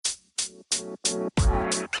If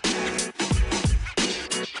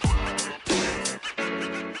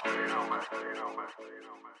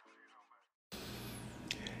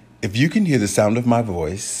you can hear the sound of my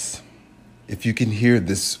voice, if you can hear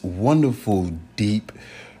this wonderful, deep,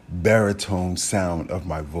 baritone sound of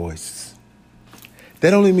my voice,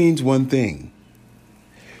 that only means one thing.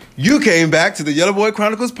 You came back to the Yellow Boy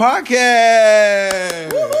Chronicles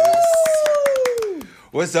podcast. Woo-hoo!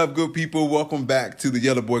 What's up, good people? Welcome back to the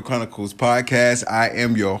Yellow Boy Chronicles podcast. I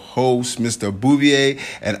am your host, Mr. Bouvier,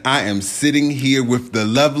 and I am sitting here with the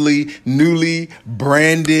lovely, newly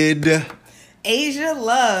branded Asia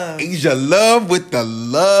Love. Asia Love with the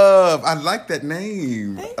love. I like that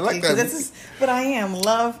name. I like that. This is what I am.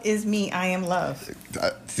 Love is me. I am love.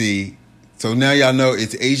 See, so now y'all know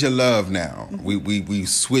it's Asia Love now. We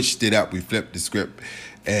switched it up. We flipped the script.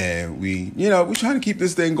 And we're trying to keep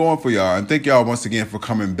this thing going for y'all. And thank y'all once again for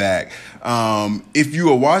coming back. If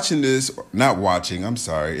you are watching this, not watching, I'm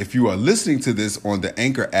sorry. If you are listening to this on the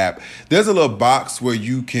Anchor app, there's a little box where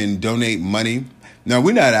you can donate money. Now,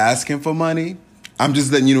 we're not asking for money. I'm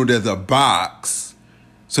just letting you know there's a box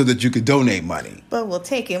so that you could donate money. But we'll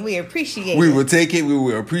take it. We appreciate it. We will take it. We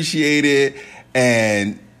will appreciate it.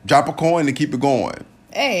 And drop a coin to keep it going.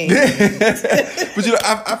 Hey. But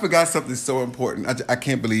I forgot something so important. I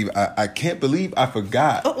can't believe I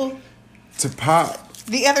forgot to pop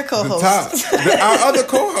the other co-host. Our other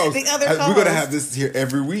co-host. The other co-host. We're going to have this here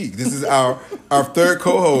every week. This is our third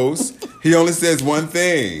co-host. He only says one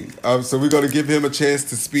thing. So we're going to give him a chance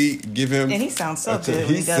to speak. Give him. And he sounds so good.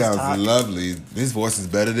 He sounds lovely. His voice is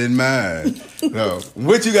better than mine. So,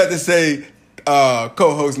 what you got to say,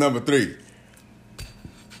 co-host number 3?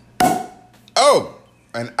 Oh,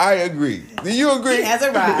 and I agree. Do you agree? He has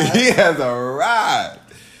arrived. He has arrived.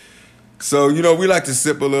 So, we like to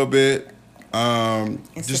sip a little bit.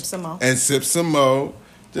 Sip some more. And sip some more.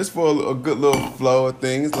 Just for a good little flow of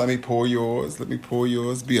things. Let me pour yours.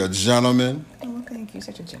 Be a gentleman. Oh, thank you.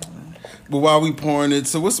 Such a gentleman. But while we pouring it,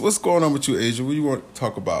 so what's going on with you, Asia? What do you want to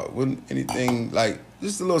talk about? Anything, like,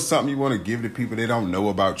 just a little something you want to give to people they don't know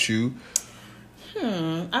about you?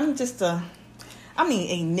 I'm an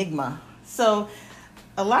enigma. So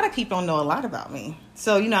a lot of people don't know a lot about me.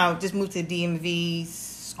 So, I just moved to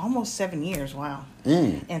DMV almost 7 years. Wow.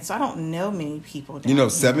 And so I don't know many people.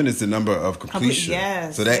 7 is the number of completion.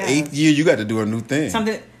 Yes. So that 8th year, you got to do a new thing.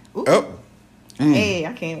 Something. Ooh. Oh. Hey,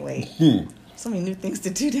 I can't wait. So many new things to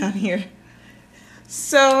do down here.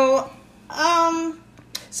 So,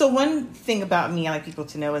 one thing about me I like people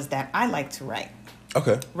to know is that I like to write.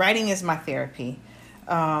 Okay. Writing is my therapy.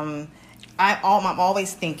 I'm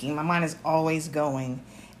always thinking. My mind is always going.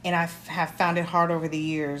 And I have found it hard over the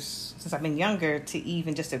years, since I've been younger, to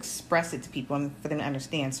even just express it to people and for them to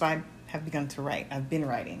understand. So I have begun to write. I've been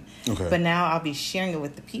writing. Okay. But now I'll be sharing it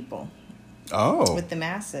with the people. Oh. With the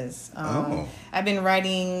masses. I've been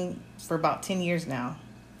writing for about 10 years now.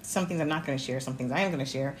 Some things I'm not going to share, some things I am going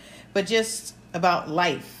to share. But just about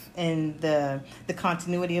life and the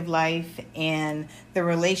continuity of life and the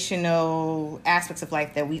relational aspects of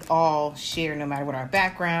life that we all share, no matter what our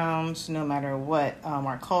backgrounds, no matter what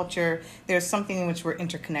our culture. There's something in which we're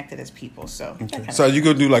interconnected as people. So, So are you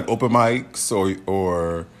going to do like open mics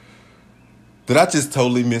or did I just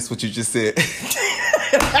totally miss what you just said?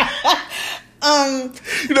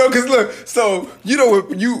 Because look, so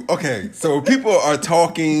so people are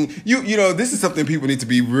talking. This is something people need to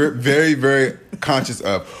be very, very conscious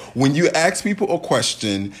of. When you ask people a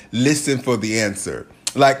question, listen for the answer.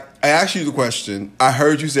 Like, I asked you the question, I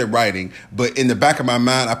heard you said writing, but in the back of my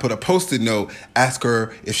mind, I put a Post-it note, ask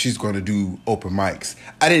her if she's going to do open mics.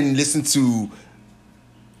 I didn't listen to.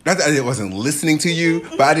 Not that I wasn't listening to you,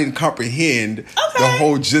 but I didn't comprehend the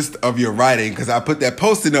whole gist of your writing because I put that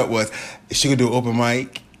Post-it note was, is she gonna do an open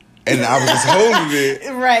mic? And I was just holding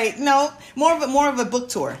it. Right. No, more of a book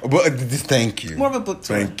tour. But thank you. More of a book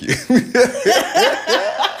tour. Thank you.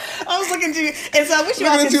 I was looking to you, and so I wish you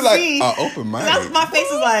all could see. Like, open mic. My face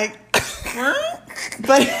is like,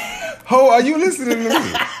 but. Ho, are you listening to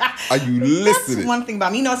me? Are you listening? That's one thing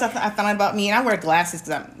about me. I found out about me, and I wear glasses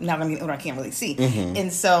because now that I'm getting older, I can't really see. Mm-hmm.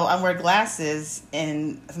 And so I wear glasses,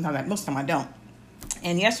 and most of the time I don't.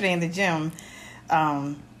 And yesterday in the gym,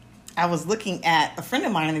 I was looking at a friend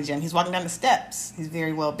of mine in the gym. He's walking down the steps. He's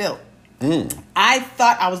very well built. I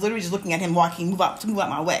thought I was literally just looking at him move out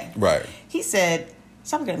my way. Right. He said,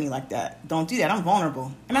 "Stop looking at me like that. Don't do that. I'm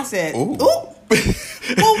vulnerable." And I said, "Ooh."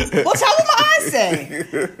 Well, what's how would my eyes say?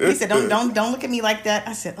 He said, "Don't look at me like that."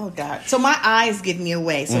 I said, "Oh God." So my eyes give me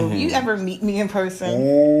away. So if you ever meet me in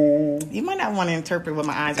person, you might not want to interpret what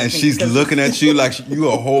my eyes are. And she's looking at you like you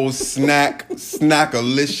a whole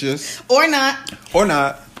snackalicious. Or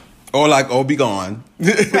not. Or like, oh, be gone.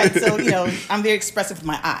 Right. So, I'm very expressive with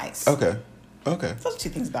my eyes. Okay. Those are two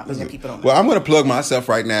things about me that people don't know. Well, I'm going to plug myself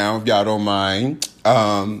right now, if y'all don't mind.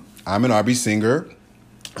 I'm an R&B singer.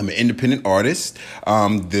 I'm an independent artist.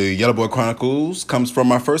 The Yellow Boy Chronicles comes from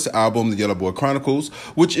my first album, The Yellow Boy Chronicles,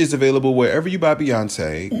 which is available wherever you buy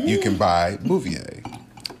Beyonce. You can buy Bouvier.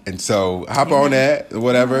 And so hop on that,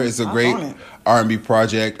 whatever. It's a great R&B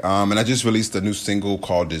project. And I just released a new single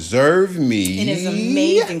called Deserve Me. It is an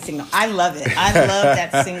amazing single. I love it. I love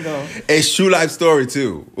that single. It's true life story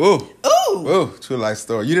too. Ooh, true life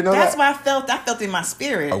story. You didn't know That's that? what I felt. I felt in my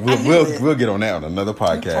spirit. We'll get on that on another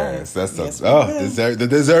podcast. That's the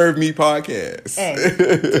Deserve Me podcast. Hey,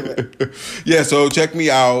 do it. Yeah, so check me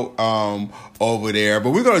out over there.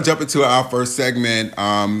 But we're gonna jump into our first segment.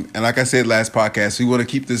 And like I said last podcast, we want to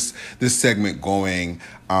keep this segment going.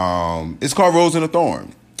 It's called Rose and a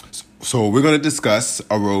Thorn. So we're gonna discuss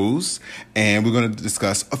a rose and we're gonna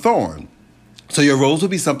discuss a thorn. So your rose will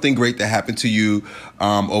be something great that happened to you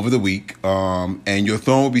over the week, and your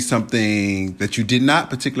thorn will be something that you did not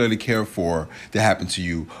particularly care for that happened to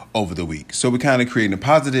you over the week. So we're kind of creating a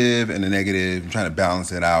positive and a negative and trying to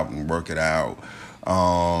balance it out and work it out.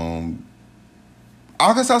 I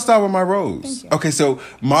guess I'll start with my rose. Okay, so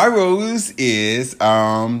my rose is,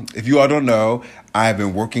 if you all don't know, I've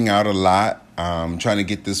been working out a lot. Trying to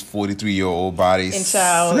get this 43-year-old body. And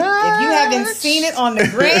child, if you haven't seen it on the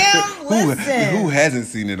gram, listen. Who hasn't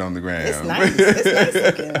seen it on the gram? It's nice. It's nice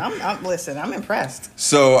looking. I'm impressed.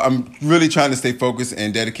 So I'm really trying to stay focused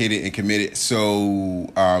and dedicated and committed.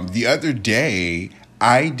 So the other day,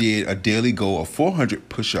 I did a daily goal of 400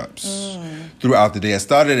 push-ups throughout the day. I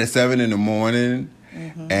started at 7 in the morning,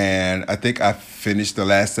 and I think I finished the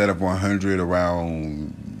last set of 100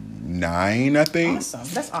 around 9, I think. Awesome.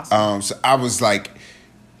 That's awesome. So I was like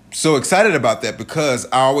so excited about that because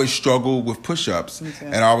I always struggle with push-ups.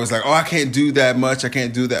 And I was like, I can't do that much. So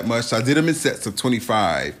I did them in sets of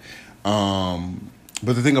 25.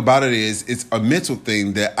 But the thing about it is, it's a mental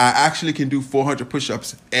thing that I actually can do 400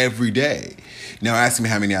 push-ups every day. Now, ask me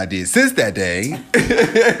how many I did since that day.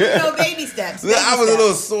 Baby steps. I was a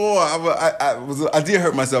little sore. I did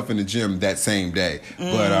hurt myself in the gym that same day,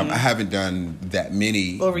 but I haven't done that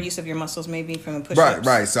many. Overuse of your muscles, maybe from the push-ups.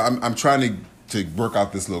 Right. So I'm trying to work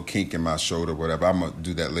out this little kink in my shoulder, whatever. I'm gonna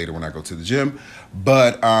do that later when I go to the gym.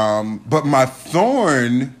 But my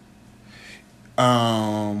thorn,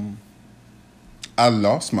 I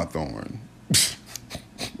lost my thorn.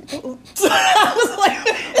 I was like,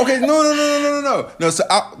 okay, no. So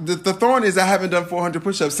the thorn is I haven't done 400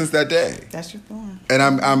 push-ups since that day. That's your thorn. And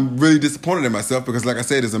I'm really disappointed in myself because, like I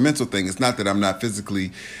said, it's a mental thing. It's not that I'm not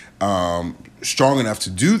physically strong enough to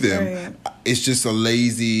do them. Right. It's just a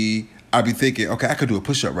lazy. I'd be thinking, okay, I could do a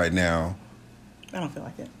push-up right now. I don't feel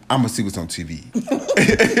like it. I'm gonna see what's on TV.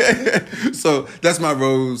 So that's my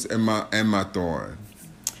rose and my thorn.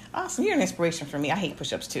 Awesome. You're an inspiration for me. I hate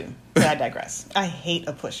push-ups too, but I digress. I hate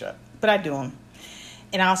a push-up, but I do them.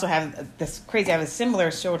 And I also have this crazy, I have a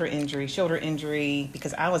similar shoulder injury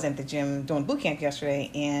because I was at the gym doing boot camp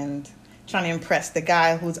yesterday and trying to impress the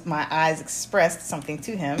guy whose my eyes expressed something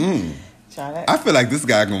to him. I feel like this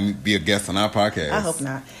guy going to be a guest on our podcast. I hope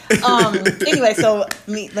not. Anyway, so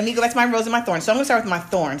let me go back to my rose and my thorn. So I'm going to start with my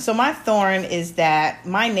thorn. So my thorn is that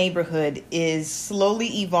my neighborhood is slowly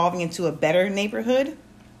evolving into a better neighborhood.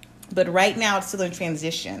 But right now it's still in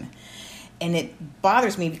transition. And it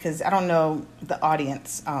bothers me because I don't know the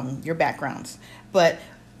audience, your backgrounds. But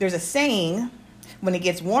there's a saying, when it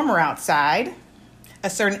gets warmer outside, a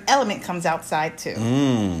certain element comes outside too.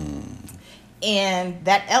 And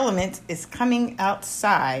that element is coming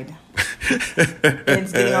outside. And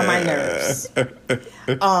it's getting on my nerves.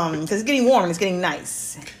 Because it's getting warm and it's getting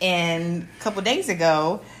nice. And a couple days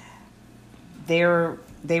ago, they were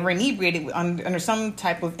inebriated under some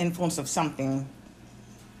type of influence of something.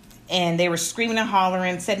 And they were screaming and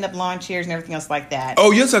hollering, setting up lawn chairs and everything else like that.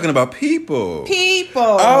 Oh, you're talking about people. People.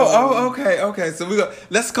 Oh, okay. So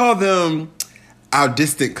let's call them our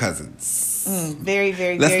distant cousins. Very,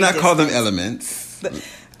 very, let's very not distant. Call them elements.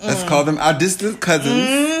 Let's call them our distant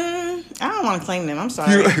cousins. I don't want to claim them. I'm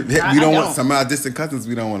sorry. We don't want some of our distant cousins.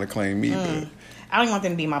 We don't want to claim either. I don't want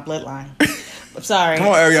them to be my bloodline. I'm sorry. Come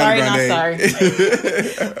on, Ariana Grande. Sorry.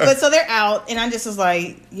 But so they're out, and I just was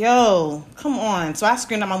like, yo, come on. So I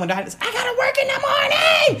screamed out my window. I gotta work in the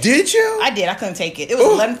morning. Did you? I did. I couldn't take it. It was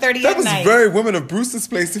 11:30 at night. That was very Women of Brewster's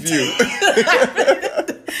place of you.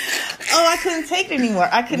 I couldn't take it anymore.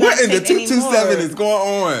 I could not take it anymore. What in the 227 is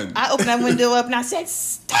going on? I opened that window up, and I said,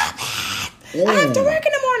 stop it. I have to work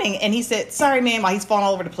in the morning. And he said, sorry, ma'am. While he's falling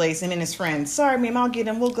all over the place, him and his friends. Sorry, ma'am. I'll get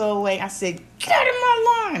him. We'll go away. I said, get out of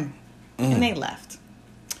my lawn. And they left.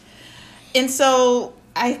 And so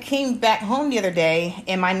I came back home the other day,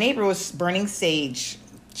 and my neighbor was burning sage,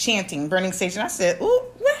 chanting, burning sage. And I said, ooh,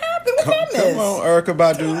 what happened? What I miss? Come on, Erykah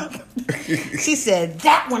Badu. She said,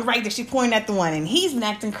 that one right there. She pointed at the one, and he's been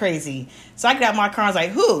acting crazy. So I got out my car and I was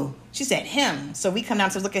like, who? She said, him. So we come down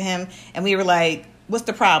to look at him, and we were like, what's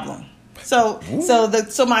the problem? So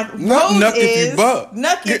my nuck if you buck.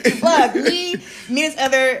 Nuck if you buck. Me and this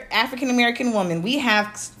other African American woman, we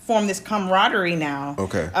have formed this camaraderie now.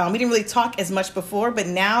 Okay. We didn't really talk as much before, but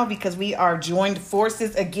now because we are joined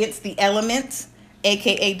forces against the element,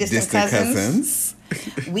 aka distant cousins.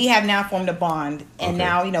 We have now formed a bond, and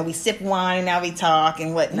now we sip wine, and now we talk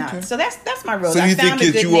and whatnot. Okay. So that's my role. So you think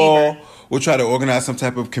that you all will try to organize some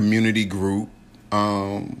type of community group?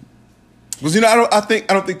 Because I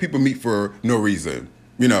don't think people meet for no reason.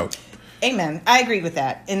 Amen. I agree with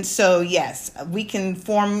that. And so yes, we can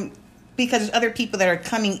form, because there's other people that are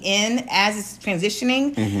coming in as it's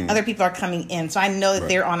transitioning. Mm-hmm. Other people are coming in, so I know that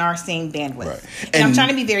they're on our same bandwidth. Right. And I'm trying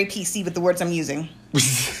to be very PC with the words I'm using.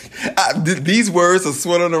 These words are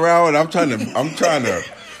swirling around, and I'm trying to.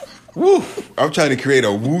 Woo! I'm trying to create a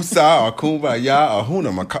woosah, a kumbaya, a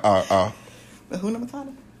huna matata.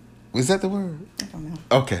 Was that the word? I don't know.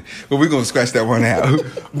 Okay. Well, we're going to scratch that one out.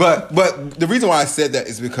 But the reason why I said that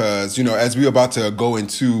is because, as we're about to go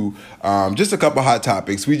into just a couple hot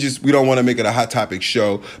topics, we don't want to make it a hot topic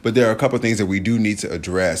show, but there are a couple of things that we do need to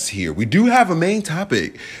address here. We do have a main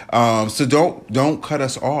topic, so don't cut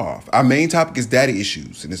us off. Our main topic is daddy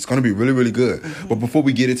issues, and it's going to be really, really good. Mm-hmm. But before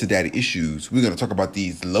we get into daddy issues, we're going to talk about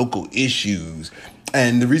these local issues.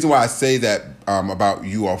 And the reason why I say that about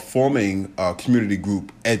you are forming a community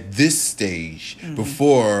group at this stage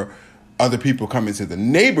before other people come into the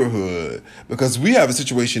neighborhood, because we have a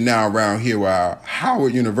situation now around here where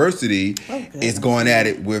Howard University is going at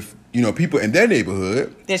it with people in their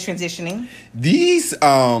neighborhood. They're transitioning. These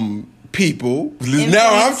people.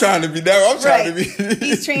 Now I'm trying to be.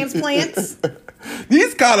 These transplants.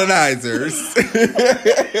 These colonizers.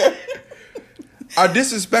 Are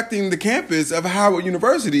disrespecting the campus of Howard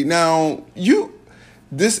University. Now, and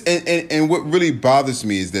what really bothers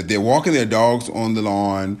me is that they're walking their dogs on the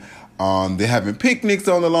lawn. They're having picnics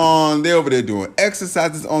on the lawn. They're over there doing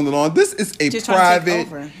exercises on the lawn. This is a private,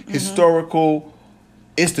 historical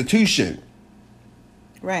institution.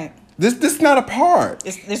 Right. This is not a park.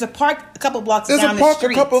 There's a park a couple blocks down the street.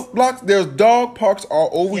 There's a couple blocks. There's dog parks all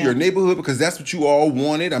over your neighborhood, because that's what you all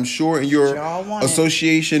wanted. I'm sure in your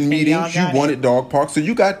association meetings you wanted dog parks. So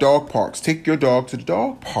you got dog parks. Take your dog to the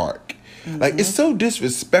dog park. Mm-hmm. Like, it's so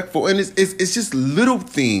disrespectful, and it's just little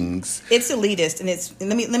things. It's elitist, and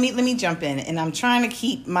let me jump in, and I'm trying to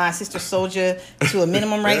keep my sister soldier to a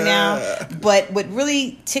minimum right now. But what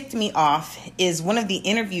really ticked me off is one of the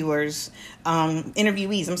interviewees,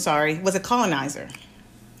 was a colonizer,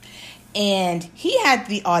 and he had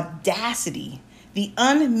the audacity, the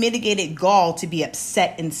unmitigated gall to be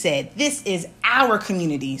upset and said, "This is our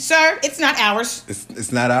community, sir. It's not ours.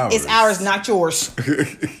 It's not ours. It's ours, not yours."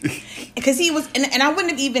 Because he was, and I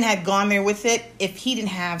wouldn't have even had gone there with it if he didn't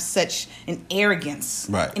have such an arrogance,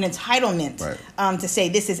 an entitlement, to say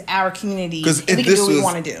this is our community. Because if this was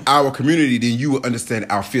our community, then you would understand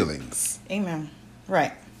our feelings. Amen.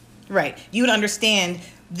 Right. You would understand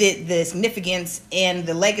the significance and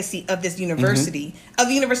the legacy of this university, of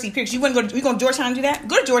the university period. You wouldn't go to Georgetown and do that?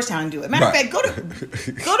 Go to Georgetown and do it. Matter of fact, go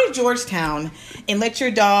to Georgetown and let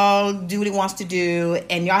your dog do what he wants to do,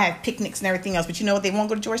 and y'all have picnics and everything else. But you know what? They won't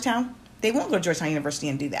go to Georgetown. They won't go to Georgetown University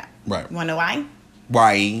and do that. Right. You want to know why?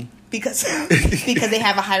 Why? Because they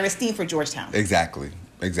have a higher esteem for Georgetown. Exactly.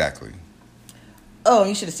 Oh,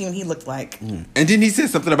 you should have seen what he looked like. And didn't he say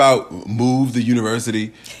something about move the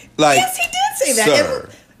university? Yes, he did say that. Sir.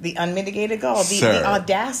 The unmitigated gall, the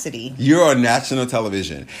audacity. You're on national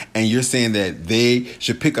television, and you're saying that they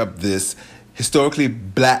should pick up this historically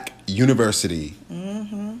black university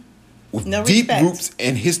with deep roots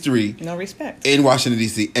and history, in Washington,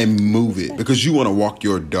 D.C., and move it because you want to walk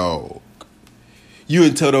your dog. You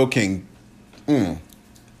and Toto can.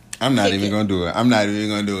 I'm not even going to do it. I'm not.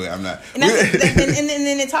 And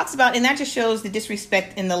then it talks about, and that just shows the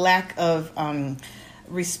disrespect and the lack of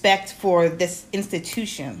respect for this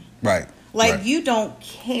institution. Right. You don't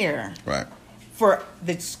care. Right. For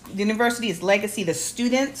the university's legacy, the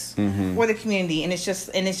students, or the community, and it's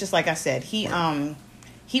just like I said, he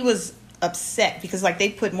was upset because they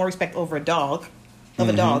put more respect over a dog,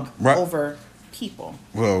 over people.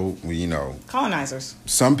 Well, colonizers.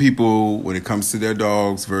 Some people, when it comes to their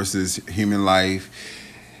dogs versus human life,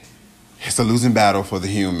 it's a losing battle for the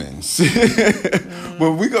humans.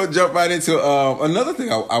 But we're going to jump right into another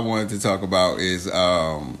thing I wanted to talk about is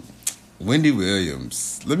Wendy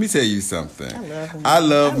Williams. Let me tell you something. I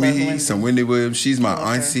love me some Wendy Williams. She's my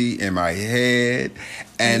auntie in my head.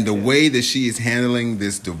 And the way that she is handling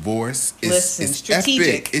this divorce is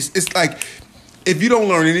strategic. Epic. It's like, if you don't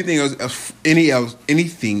learn anything else,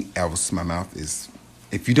 my mouth is,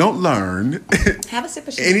 if you don't learn. Have a sip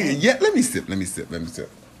of champagne. Yeah, let me sip.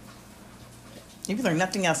 If you learn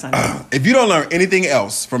nothing else on it. If you don't learn anything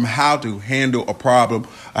else from how to handle a problem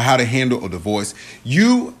or how to handle a divorce,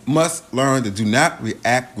 you must learn to do not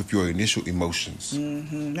react with your initial emotions.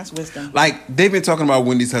 Mm-hmm. That's wisdom. Like, they've been talking about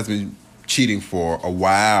Wendy's husband cheating for a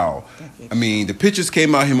while. I mean, the pictures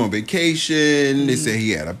came out him on vacation. They said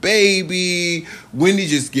he had a baby. Wendy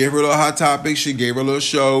just gave her a little hot topic. She gave her a little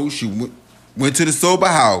show. She went to the sober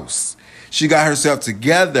house. She got herself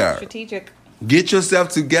together. Strategic. Get yourself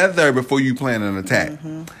together before you plan an attack.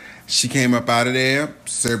 Mm-hmm. She came up out of there,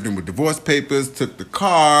 served him with divorce papers, took the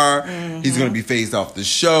car. Mm-hmm. He's going to be phased off the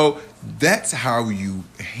show. That's how you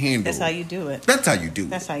handle it. That's how you do it. That's how you do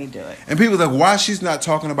it. That's how you do it. And people are like, why she's not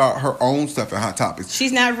talking about her own stuff and Hot Topics?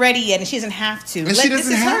 She's not ready yet, and she doesn't have to. And she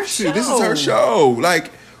doesn't have to. This is her show.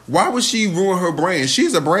 Like, why would she ruin her brand?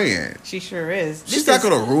 She's a brand. She sure is. She's not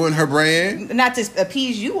going to ruin her brand. Not to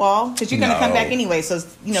appease you all, because you're going to come back anyway. So,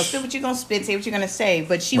 spit what you're going to spit, say what you're going to say.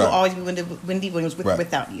 But she will always be Wendy Williams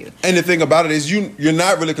without you. And the thing about it is you're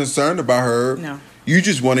not really concerned about her. No. You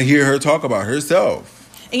just want to hear her talk about herself.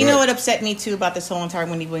 And you know what upset me, too, about this whole entire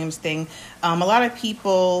Wendy Williams thing? A lot of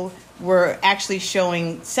people were actually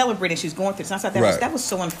celebrating she was going through this. And I thought that was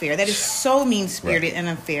so unfair. That is so mean-spirited and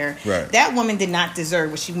unfair. Right. That woman did not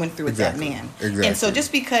deserve what she went through with that man. Exactly. And so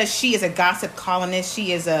just because she is a gossip columnist,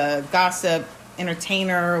 she is a gossip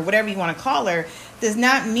entertainer, or whatever you want to call her, does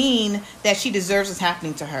not mean that she deserves what's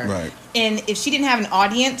happening to her. Right. And if she didn't have an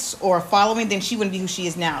audience or a following, then she wouldn't be who she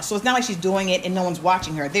is now. So it's not like she's doing it and no one's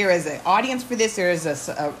watching her. There is an audience for this. There is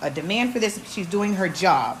a demand for this. She's doing her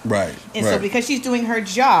job. Right. And so because she's doing her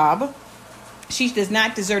job, she does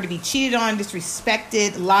not deserve to be cheated on,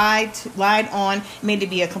 disrespected, lied on, made to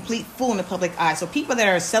be a complete fool in the public eye. So people that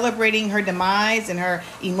are celebrating her demise and her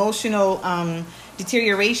emotional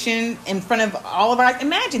deterioration in front of all of our,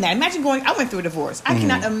 imagine that. Imagine I went through a divorce. I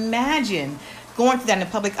cannot imagine going through that in the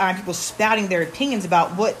public eye and people spouting their opinions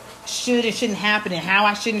about what should and shouldn't happen and how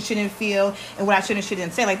I should and shouldn't feel and what I should and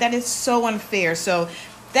shouldn't say. Like, that is so unfair. So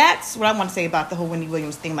that's what I want to say about the whole Wendy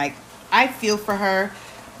Williams thing. Like, I feel for her,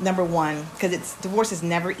 number one, because divorce is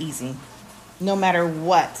never easy. No matter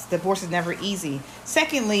what, divorce is never easy.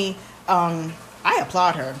 Secondly, I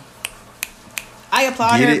applaud her.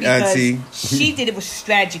 Because she did it with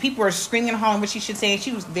strategy. People were screaming and hollering what she should say, and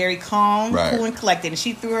she was very calm, cool, and collected. And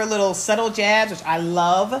she threw her little subtle jabs, which I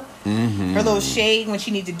love. Mm-hmm. Her little shade when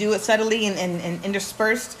she needed to do it subtly and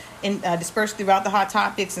dispersed throughout the Hot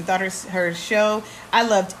Topics and thought her show. I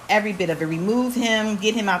loved every bit of it. Remove him,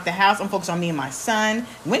 get him out the house. I'm focused on me and my son.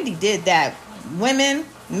 Wendy did that. Women,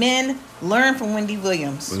 men, learn from Wendy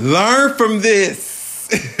Williams. Learn from this.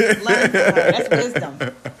 Learn from her. That's wisdom.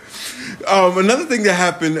 Another thing that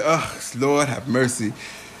happened, Lord have mercy.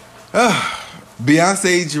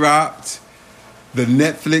 Beyonce dropped the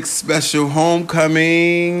Netflix special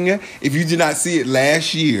Homecoming. If you did not see it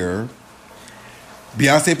last year,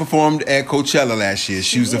 Beyonce performed at Coachella last year.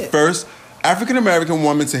 She was the first African-American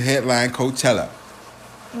woman to headline Coachella.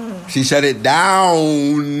 She shut it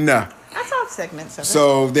down. I saw segments of it.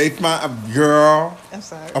 So they find girl. I'm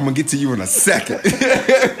sorry. I'm gonna get to you in a second.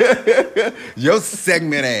 Your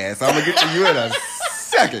segment ass. I'm gonna get to you in a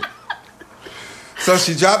second. So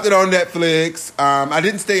she dropped it on Netflix. I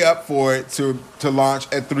didn't stay up for it to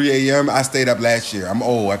launch at 3 a.m. I stayed up last year. I'm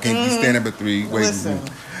old. I can't be standing up at 3 waiting. Listen.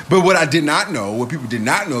 But what people did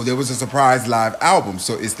not know, there was a surprise live album.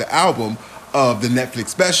 So it's the album of the Netflix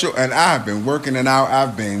special, and I've been working it out.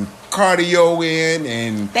 I've been cardioing,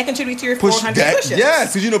 and that contributes to your 400 push-ups.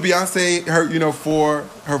 Yes, because Beyonce, her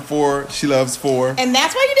four, she loves 4. And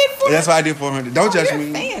that's why you did 400? That's why I did 400. Don't judge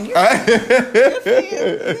me. You're a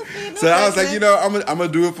fan. So I was like, I'm gonna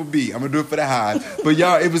do it for B. I'm gonna do it for the high. But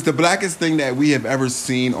y'all, it was the blackest thing that we have ever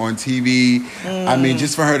seen on TV. I mean,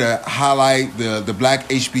 just for her to highlight the black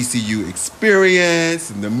HBCU experience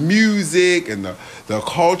and the music and the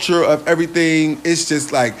culture of everything. It's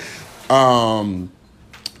just like,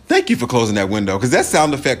 thank you for closing that window, because that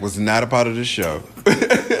sound effect was not a part of the show.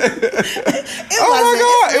 Oh my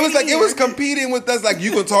God. It was like, it was competing with us. Like,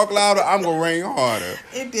 you can talk louder, I'm going to ring harder.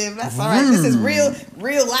 It did. That's all right. This is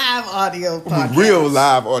real live audio podcast. Real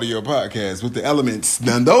live audio podcast with the elements.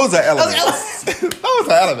 Now, those are elements. Those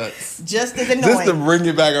are elements. Just as annoying. Just to bring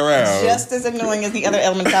it back around. Just as annoying as the other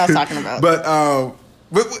elements I was talking about. But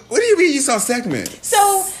what do you mean you saw segments?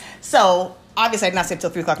 So obviously I did not stay up till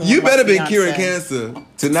 3 o'clock. You better be curing cancer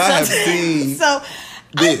to not have seen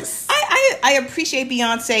this. I appreciate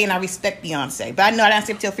Beyonce and I respect Beyonce, but I know I didn't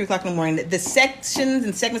stay up till 3 o'clock in the morning. The sections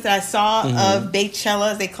and segments that I saw of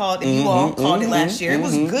Baychella, as they called it, you all called it last year, it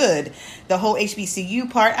was good. The whole HBCU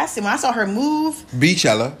part. I said when I saw her move,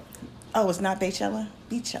 Beachella. Oh, it's not Baychella.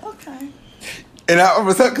 Beachella, okay. And I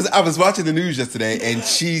was because I was watching the news yesterday, and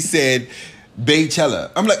she said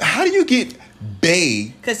Baychella. I'm like, how do you get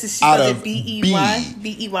Bay? Because she spells it B-E-Y.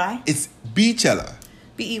 B-E-Y. It's Beachella.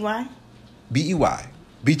 B-E-Y. B-E-Y.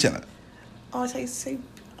 Beachella. Oh, that's how you say.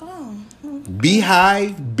 Oh.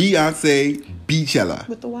 Beehive, Beyonce, Beachella.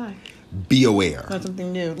 With the Y. Be aware. That's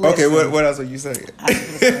something new. Listen. Okay, what else are you saying?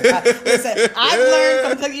 I've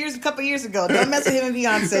learned from a couple years ago. Don't mess with him and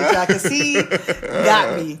Beyonce, y'all, because he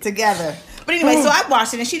got me together. But anyway, so I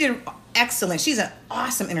watched it, and she did excellent. She's an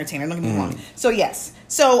awesome entertainer. Don't get me wrong. So yes,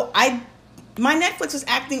 my Netflix was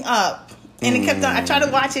acting up. And it kept on. I tried to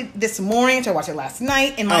watch it this morning. I tried to watch it last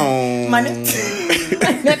night. And my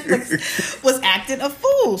Netflix was acting a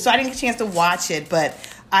fool. So I didn't get a chance to watch it. But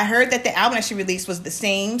I heard that the album that she released was the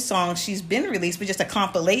same song she's been released, but just a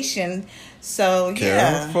compilation. So,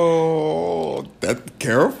 yeah. Careful.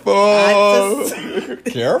 Careful.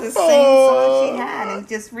 Careful. The same song she had and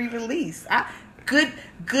just re-released.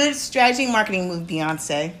 Good strategy and marketing move,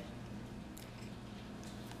 Beyonce.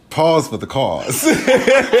 Pause for the cause.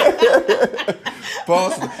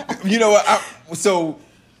 Pause. You know what? So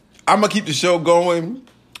I'm gonna keep the show going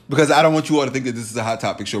because I don't want you all to think that this is a hot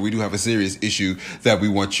topic show. We do have a serious issue that we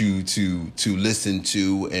want you to listen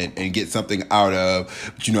to and get something out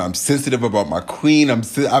of. But I'm sensitive about my queen. I'm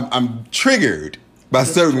triggered by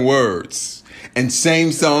certain words, and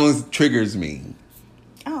same songs triggers me.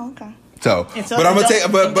 Oh, okay. So but I'm gonna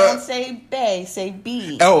take. But don't say Bay. Say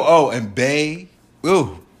B. And Bay.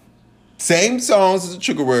 Ooh. Same songs as a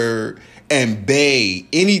trigger word, and Bay,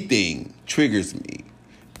 anything triggers me.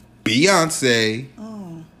 Beyonce,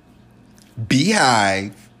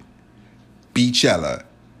 Beehive, Beachella,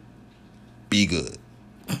 be good.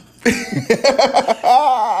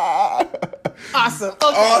 Awesome. Okay.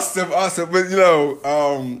 Awesome. But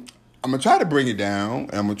I'm gonna try to bring it down,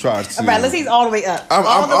 and I'm gonna try to. All right, let's see, all the way up. I'm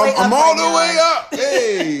all the way up.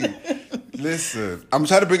 Hey. Listen, I'm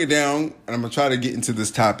trying to bring it down, and I'm going to try to get into this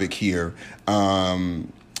topic here.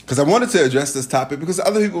 Because I wanted to address this topic because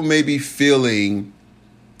other people may be feeling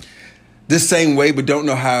the same way, but don't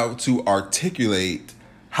know how to articulate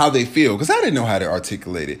how they feel. Because I didn't know how to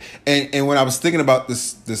articulate it. And when I was thinking about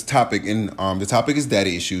this topic, and the topic is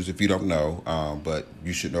daddy issues, if you don't know, but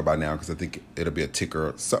you should know by now because I think it'll be a ticker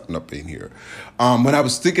or something up in here. When I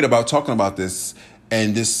was thinking about talking about this,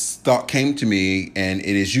 and this thought came to me, and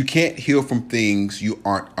it is, you can't heal from things you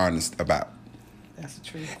aren't honest about. That's the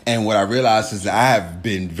truth. And what I realized is that I have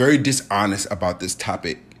been very dishonest about this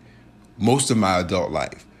topic most of my adult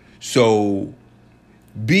life. So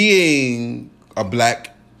being a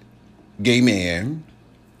black gay man,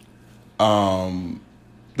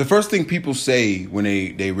 the first thing people say when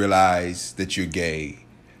they realize that you're gay,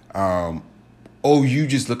 you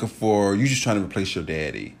just trying to replace your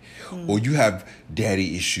daddy. Or you have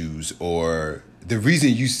daddy issues, or the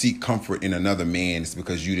reason you seek comfort in another man is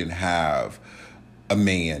because you didn't have a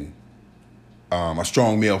man, a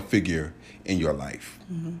strong male figure in your life.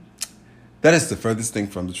 Mm-hmm. That is the furthest thing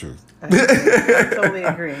from the truth. I totally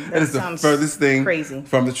agree. That is the furthest thing crazy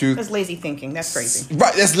from the truth. That's lazy thinking. That's crazy.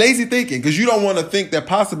 Right, that's lazy thinking because you don't want to think that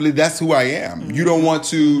possibly that's who I am. Mm-hmm. You don't want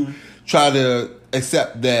to try to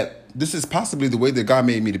accept that this is possibly the way that God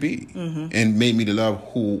made me to be and made me to love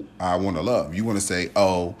who I want to love. You want to say,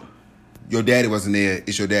 oh, your daddy wasn't there.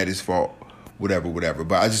 It's your daddy's fault, whatever.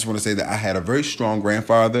 But I just want to say that I had a very strong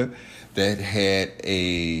grandfather that had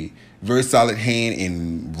a very solid hand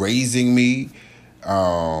in raising me.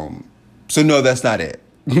 So no, that's not it.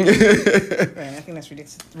 Right, I think that's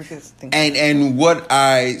ridiculous thinking.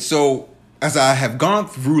 And so as I have gone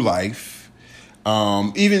through life,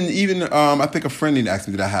 even I think a friend asked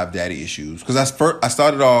me, did I have daddy issues? Because I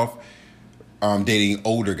started off dating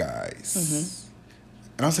older guys,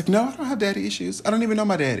 and I was like, no, I don't have daddy issues. I don't even know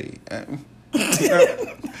my daddy.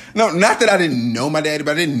 No, not that I didn't know my daddy,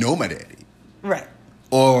 but I didn't know my daddy, right?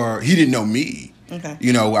 Or he didn't know me. Okay.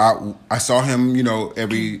 I saw him,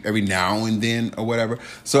 every now and then or whatever.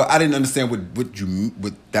 So I didn't understand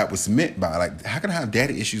what that was meant by, like, how can I have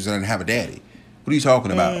daddy issues and I didn't have a daddy? What are you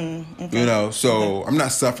talking about? Okay. So I'm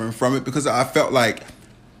not suffering from it because I felt like,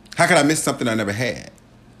 how could I miss something I never had?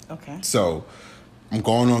 Okay. So I'm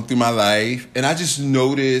going on through my life, and I just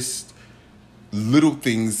noticed little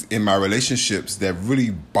things in my relationships that really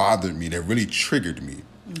bothered me, that really triggered me.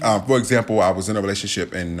 For example, I was in a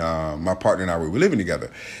relationship and my partner and I were living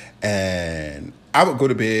together. And I would go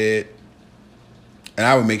to bed and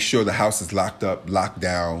I would make sure the house is locked up, locked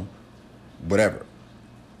down, whatever.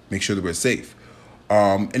 Make sure that we're safe.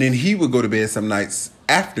 And then he would go to bed some nights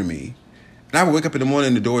after me. And I would wake up in the morning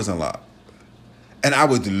and the door's unlocked. And I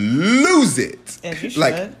would lose it. As you should.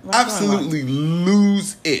 Like, absolutely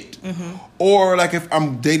lose it. Or like if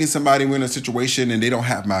I'm dating somebody, we're in a situation and they don't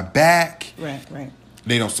have my back. Right.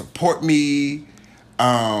 They don't support me.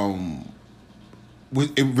 It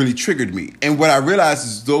really triggered me. And what I realized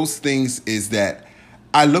is those things is that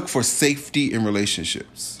I look for safety in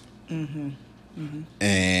relationships.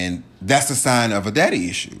 And that's a sign of a daddy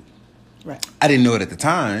issue. Right. I didn't know it at the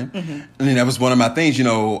time. And then that was one of my things, you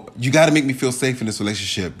got to make me feel safe in this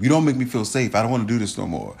relationship. You don't make me feel safe. I don't want to do this no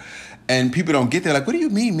more. And people don't get there. Like, what do you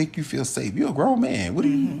mean make you feel safe? You're a grown man. What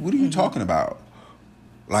are you talking about?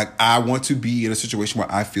 Like, I want to be in a situation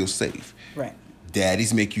where I feel safe. Right.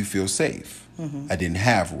 Daddies make you feel safe. I didn't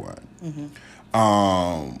have one.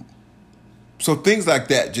 So things like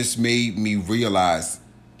that just made me realize,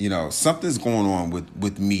 something's going on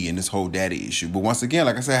with me and this whole daddy issue. But once again,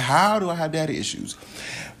 like I said, how do I have daddy issues?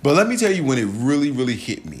 But let me tell you when it really, really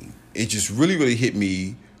hit me. It just really, really hit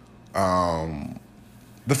me.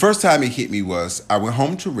 The first time it hit me was I went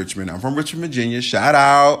home to Richmond. I'm from Richmond, Virginia. Shout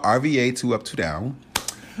out RVA, 2 Up, 2 Down.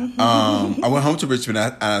 I went home to Richmond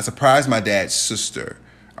and I surprised my dad's sister.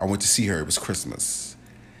 I went to see her. It was Christmas.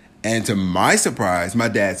 And to my surprise, my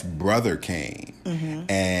dad's brother came.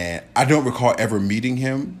 And I don't recall ever meeting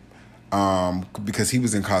him because he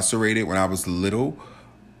was incarcerated when I was little.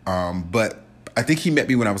 But I think he met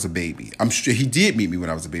me when I was a baby. I'm sure he did meet me when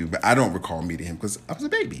I was a baby, but I don't recall meeting him because I was a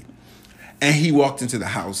baby. And he walked into the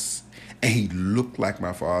house and he looked like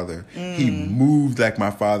my father. He moved like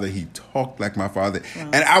my father. He talked like my father. Wow.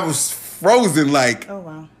 And I was frozen like, oh,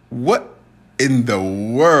 wow. What in the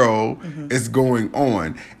world is going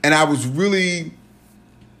on? And I was really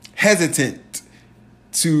hesitant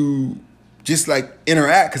to just like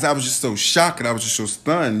interact because I was just so shocked and I was just so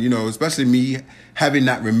stunned, especially me having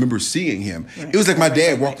not remember seeing him. Right. It was like my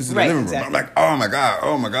dad walked into the living room. Exactly. I'm like, oh my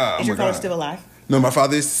God. Is your father still alive? No, my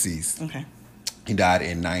father is deceased. Okay. He died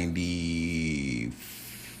in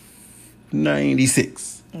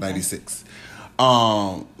 96. Okay. 96. So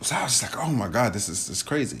I was just like, oh my God, this is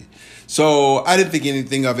crazy. So I didn't think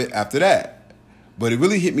anything of it after that. But it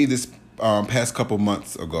really hit me this past couple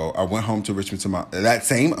months ago. I went home to Richmond to that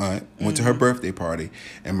same aunt, went to her birthday party,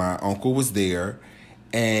 and my uncle was there.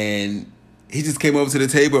 And he just came over to the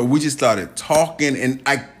table and we just started talking. And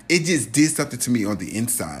it just did something to me on the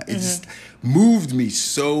inside. It just moved me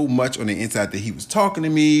so much on the inside that he was talking to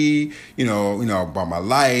me, about my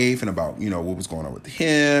life and about, what was going on with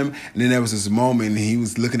him. And then there was this moment and he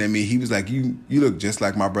was looking at me. He was like, you look just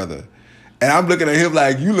like my brother. And I'm looking at him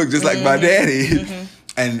like, you look just like my daddy.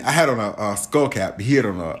 And I had on a skull cap. He had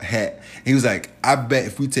on a hat. And he was like, I bet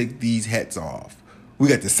if we take these hats off, we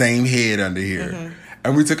got the same head under here.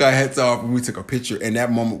 And we took our hats off and we took a picture. And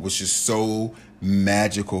that moment was just so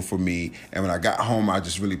magical for me. And when I got home, I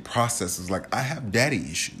just really processed. It was like, I have daddy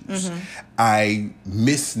issues. I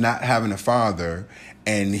miss not having a father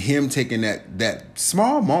and him taking that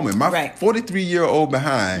small moment. My 43-year-old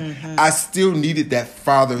behind, I still needed that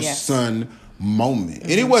father-son moment.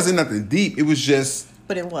 And it wasn't nothing deep. It was just...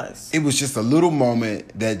 But it was. It was just a little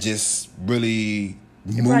moment that just really...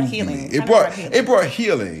 It brought healing. It brought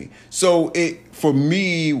healing. So for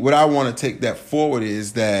me, what I want to take that forward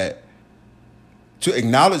is that to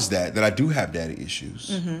acknowledge that I do have daddy issues,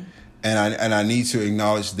 and I need to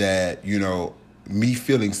acknowledge that me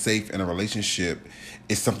feeling safe in a relationship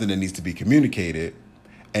is something that needs to be communicated,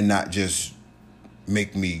 and not just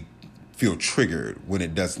make me feel triggered when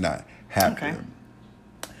it does not happen.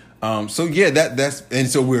 So yeah, that's and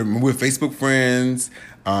so we're Facebook friends.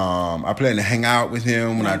 I plan to hang out with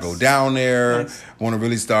him when I go down there. I want to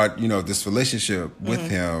really start, this relationship with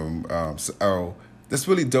him. So that's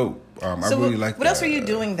really dope. I really like that. What else are you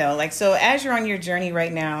doing though? Like, so as you're on your journey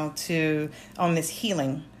right now on this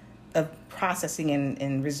healing of processing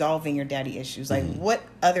and resolving your daddy issues, like what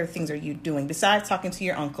other things are you doing besides talking to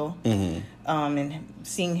your uncle, and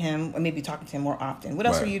seeing him, or maybe talking to him more often? What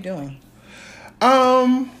else are you doing?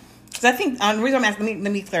 Because I think the reason I'm asking,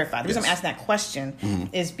 let me clarify. The reason I'm asking that question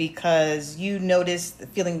is because you noticed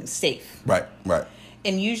feeling safe. Right.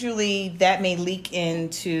 And usually that may leak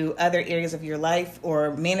into other areas of your life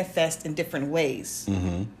or manifest in different ways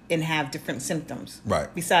and have different symptoms. Right.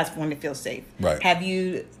 Besides wanting to feel safe. Right. Have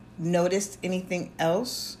you noticed anything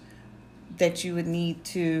else that you would need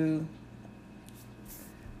to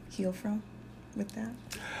heal from with that?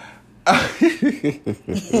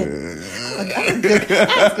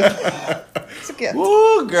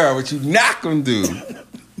 Woo, girl, what you not gonna do?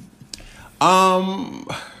 I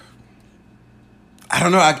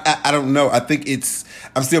don't know. I don't know. I think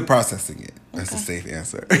I'm still processing it. That's a safe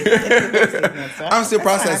answer. I'm still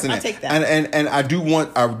processing it. I'll take that. And I do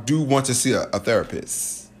want to see a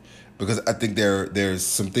therapist, because I think there's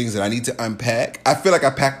some things that I need to unpack. I feel like I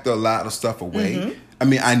packed a lot of stuff away. Mm-hmm. I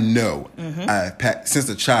mean, I know I packed since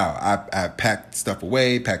a child. I packed stuff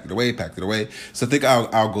away, packed it away. So I think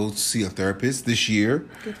I'll go see a therapist this year.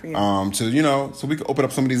 Good for you. So we can open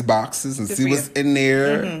up some of these boxes and see what's in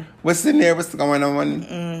there, what's in there, what's going on.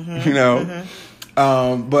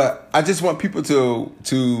 But I just want people to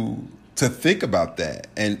think about that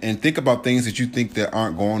and think about things that you think that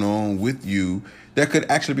aren't going on with you that could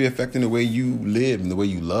actually be affecting the way you live and the way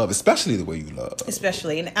you love, especially the way you love.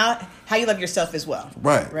 Especially, and how you love yourself as well.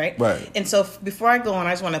 Right. And so before I go on,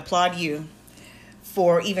 I just want to applaud you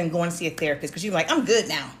for even going to see a therapist, because you're like, I'm good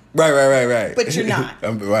now. Right. But you're not.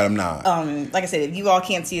 I'm not. Like I said, you all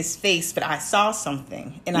can't see his face, but I saw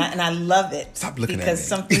something, and I love it. Stop looking at me. Because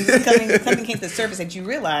something came to the surface that you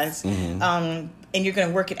realized, and you're going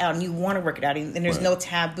to work it out, and you want to work it out, and there's no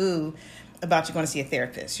taboo about you going to see a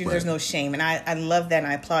therapist. There's no shame, and I love that, and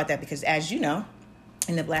I applaud that, because as you know,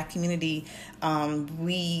 in the Black community,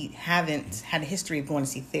 we haven't had a history of going to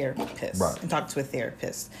see therapists and talk to a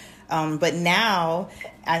therapist. But now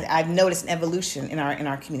I've noticed an evolution in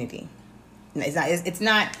our community. It's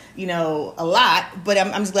not a lot, but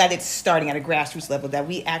I'm just glad it's starting at a grassroots level, that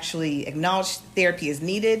we actually acknowledge therapy is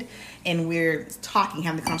needed, and we're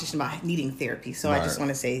having the conversation about needing therapy. So I just want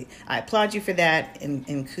to say I applaud you for that,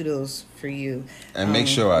 and kudos for you. And make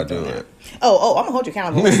sure I do it. Oh, I'm gonna hold you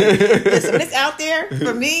accountable. Listen, when it's out there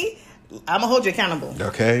for me, I'm gonna hold you accountable.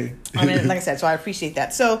 Okay. Like I said, so I appreciate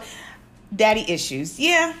that. So, daddy issues.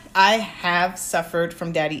 Yeah, I have suffered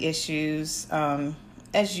from daddy issues,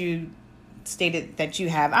 as you stated that you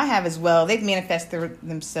have. I have as well. They've manifested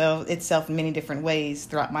itself in many different ways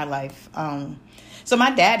throughout my life. So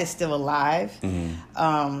my dad is still alive.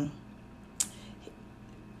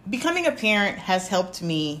 Becoming a parent has helped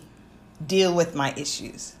me deal with my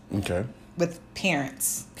issues. Okay. With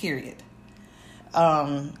parents, period.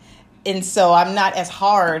 And so I'm not as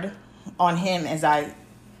hard on him as I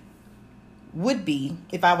would be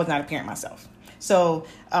if I was not a parent myself. So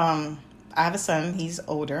I have a son. He's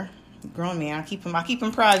older, grown man. I keep him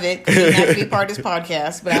private because he doesn't have to be part of this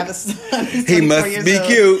podcast. But I have a son. He's he must be old.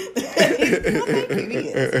 cute. Well, thank you. He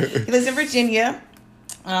is. He lives in Virginia.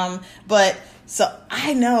 But so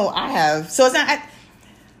I know I have. So it's not.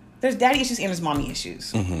 There's daddy issues and there's mommy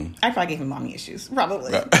issues. I probably gave him mommy issues.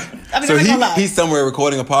 Probably. I mean, so he's somewhere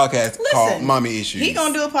recording a podcast called Mommy Issues. He's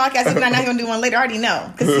going to do a podcast. Even I'm not going to do one later. I already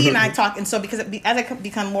know. Because he and I talk. And so because as I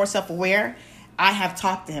become more self-aware, I have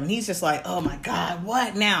talked to him. He's just like, oh my God,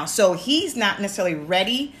 what now? So he's not necessarily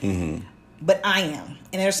ready, but I am.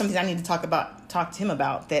 And there's something I need to talk to him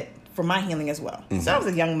about that for my healing as well. So I was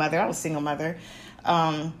a young mother. I was a single mother.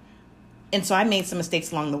 And so I made some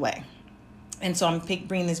mistakes along the way. And so I'm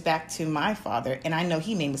bringing this back to my father, and I know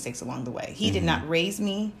he made mistakes along the way. He did not raise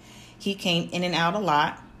me. He came in and out a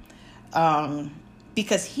lot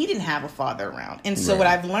because he didn't have a father around. And so what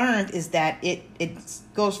I've learned is that it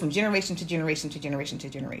goes from generation to generation to generation to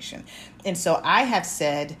generation. And so I have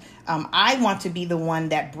said, I want to be the one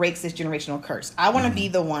that breaks this generational curse. I want to be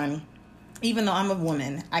the one, even though I'm a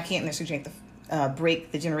woman, I can't necessarily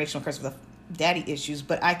break the generational curse with the daddy issues,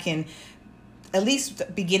 but I can at least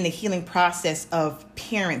begin the healing process of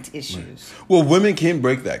parent issues. Well, women can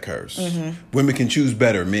break that curse. Women can choose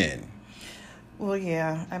better men. Well,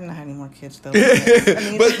 yeah, I'm not having more kids though.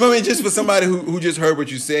 But I mean, just for somebody who just heard what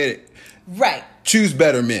you said, right? Choose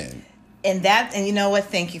better men. And you know what?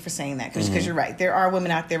 Thank you for saying that, because you're right. There are women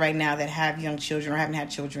out there right now that have young children or haven't had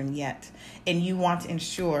children yet, and you want to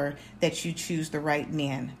ensure that you choose the right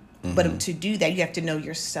man. But to do that, you have to know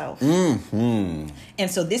yourself. And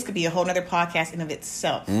so this could be a whole other podcast in of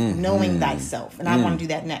itself, knowing thyself. And I want to do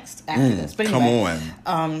that next after this. But anyway, come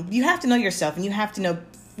on. You have to know yourself, and you have to know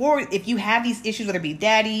if you have these issues, whether it be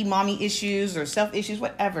daddy, mommy issues, or self issues,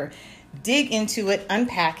 whatever, dig into it,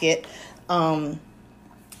 unpack it, and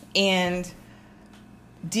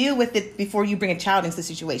deal with it before you bring a child into the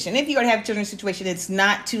situation. If you already have a children's situation, it's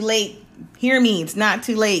not too late. Hear me, it's not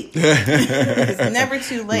too late. It's never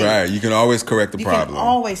too late. Right, you can always correct the problem. You can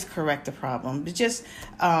always correct the problem. But just,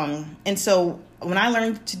 and so when I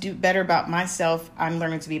learned to do better about myself, I'm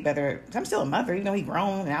learning to be better. I'm still a mother, even though he's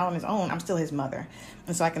grown and out on his own. I'm still his mother.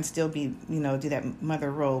 And so I can still be, do that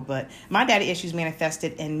mother role. But my daddy issues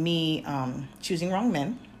manifested in me choosing wrong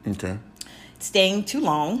men. Okay. staying too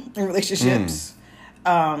long in relationships,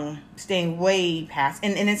 staying way past,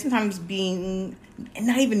 and then sometimes being, and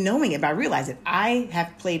not even knowing it, but I realize it. I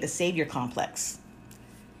have played a savior complex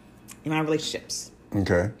in my relationships.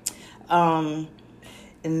 Okay.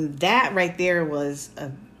 And that right there was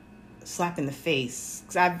a slap in the face.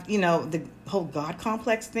 Because I've, the whole God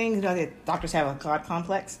complex thing, the doctors have a God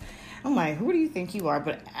complex. I'm like, who do you think you are?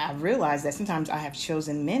 But I realized that sometimes I have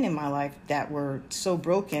chosen men in my life that were so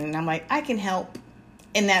broken. And I'm like, I can help.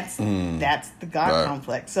 And that's the God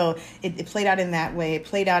complex. So it played out in that way. It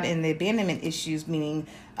played out in the abandonment issues, meaning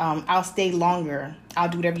I'll stay longer. I'll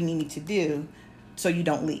do whatever you need me to do so you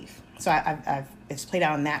don't leave. So it's played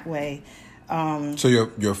out in that way. So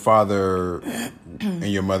your father and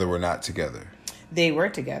your mother were not together? They were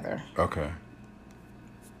together. Okay.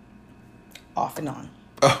 Off and on.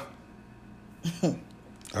 Oh.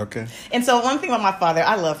 Okay. And so one thing about my father,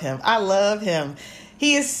 I love him.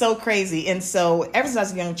 He is so crazy. And so ever since I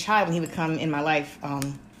was a young child, when he would come in my life,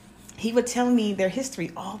 he would tell me their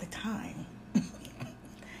history all the time.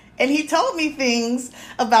 And he told me things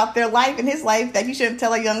about their life and his life that you shouldn't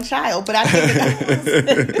tell a young child. But I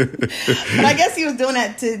think but I guess he was doing